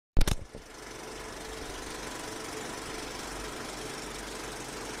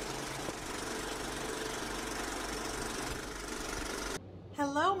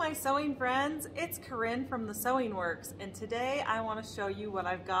my sewing friends, it's Corinne from the Sewing Works, and today I want to show you what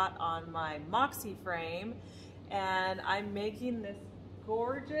I've got on my Moxie frame, and I'm making this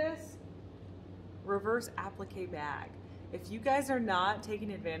gorgeous reverse applique bag. If you guys are not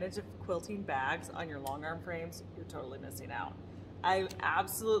taking advantage of quilting bags on your long arm frames, you're totally missing out. I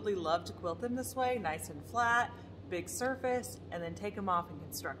absolutely love to quilt them this way, nice and flat, big surface, and then take them off and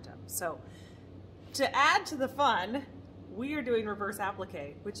construct them. So to add to the fun, we are doing reverse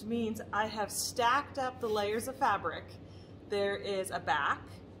applique, which means I have stacked up the layers of fabric. There is a back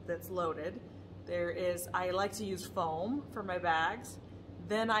that's loaded. I like to use foam for my bags.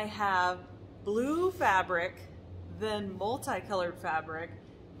 Then I have blue fabric, then multicolored fabric,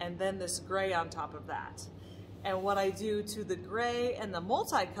 and then this gray on top of that. And what I do to the gray and the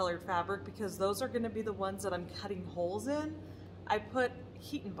multicolored fabric, because those are going to be the ones that I'm cutting holes in, I put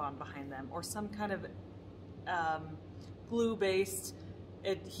heat and bond behind them, or some kind of glue-based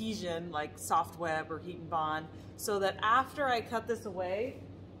adhesion like soft web or heat and bond, so that after I cut this away,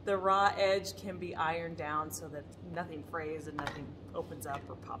 the raw edge can be ironed down so that nothing frays and nothing opens up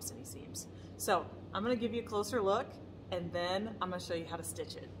or pops any seams. So I'm going to give you a closer look, and then I'm going to show you how to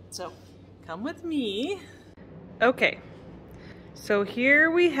stitch it. So come with me. Okay, so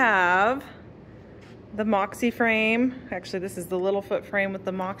here we have the Moxie frame. Actually, this is the little foot frame with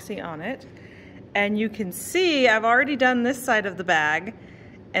the Moxie on it. And you can see I've already done this side of the bag.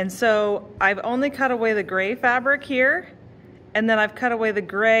 And so I've only cut away the gray fabric here, and then I've cut away the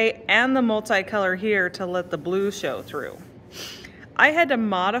gray and the multicolor here to let the blue show through. I had to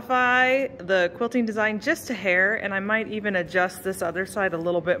modify the quilting design just a hair, and I might even adjust this other side a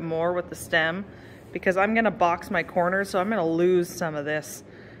little bit more with the stem, because I'm gonna box my corners, so I'm gonna lose some of this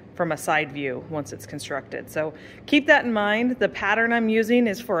from a side view once it's constructed. So keep that in mind. The pattern I'm using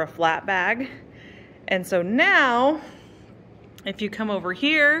is for a flat bag. And so now, if you come over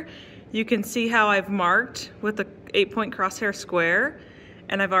here, you can see how I've marked with the 8-point crosshair square,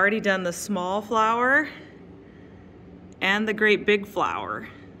 and I've already done the small flower and the great big flower.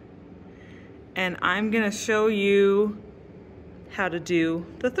 And I'm gonna show you how to do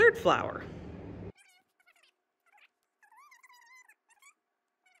the third flower.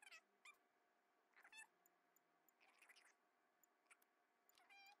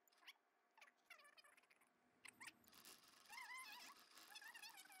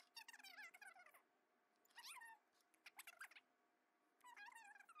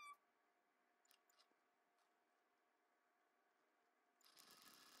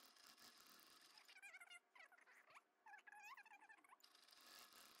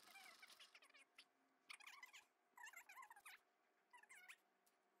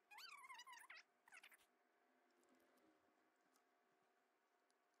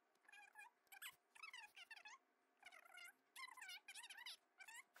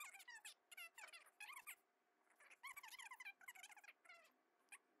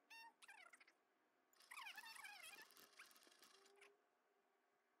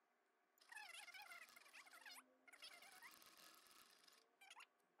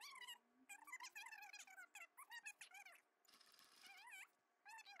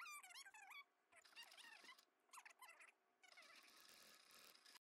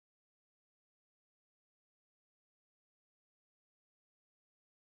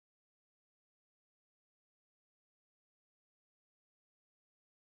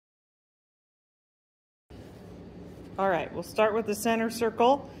 All right, we'll start with the center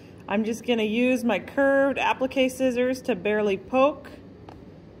circle. I'm just gonna use my curved applique scissors to barely poke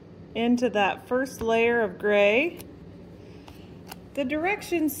into that first layer of gray. The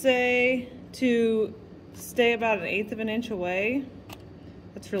directions say to stay about 1/8 of an inch away.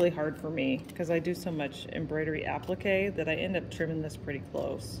 That's really hard for me because I do so much embroidery applique that I end up trimming this pretty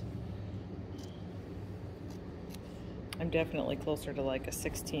close. I'm definitely closer to like a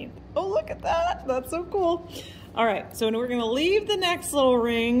 1/16. Oh, look at that. That's so cool. All right, so we're gonna leave the next little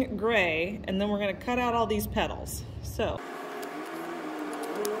ring gray, and then we're gonna cut out all these petals. So.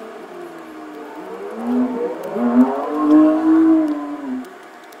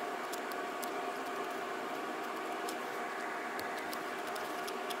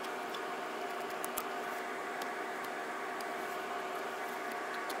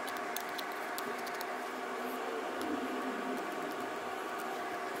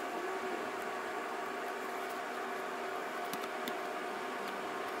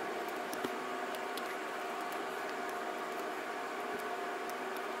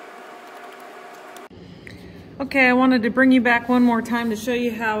 Okay, I wanted to bring you back one more time to show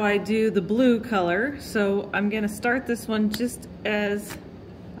you how I do the blue color. So I'm gonna start this one just as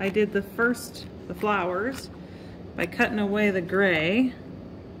I did the flowers, by cutting away the gray.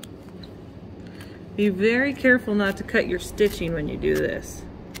 Be very careful not to cut your stitching when you do this.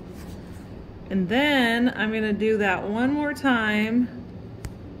 And then I'm gonna do that one more time,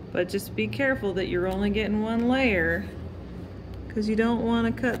 but just be careful that you're only getting one layer because you don't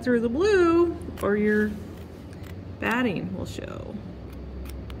want to cut through the blue or your batting will show.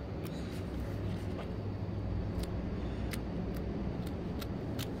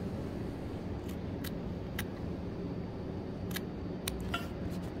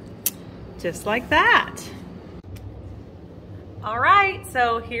 Just like that. All right,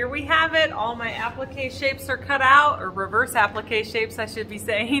 so here we have it. All my applique shapes are cut out, or reverse applique shapes I should be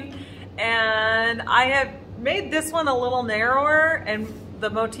saying. And I have made this one a little narrower and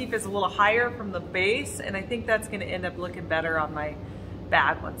the motif is a little higher from the base, and I think that's gonna end up looking better on my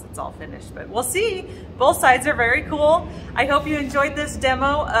bag once it's all finished, but we'll see. Both sides are very cool. I hope you enjoyed this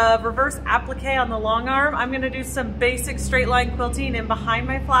demo of reverse applique on the long arm. I'm gonna do some basic straight line quilting in behind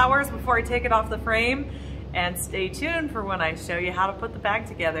my flowers before I take it off the frame, and stay tuned for when I show you how to put the bag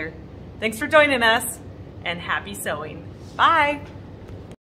together. Thanks for joining us, and happy sewing. Bye.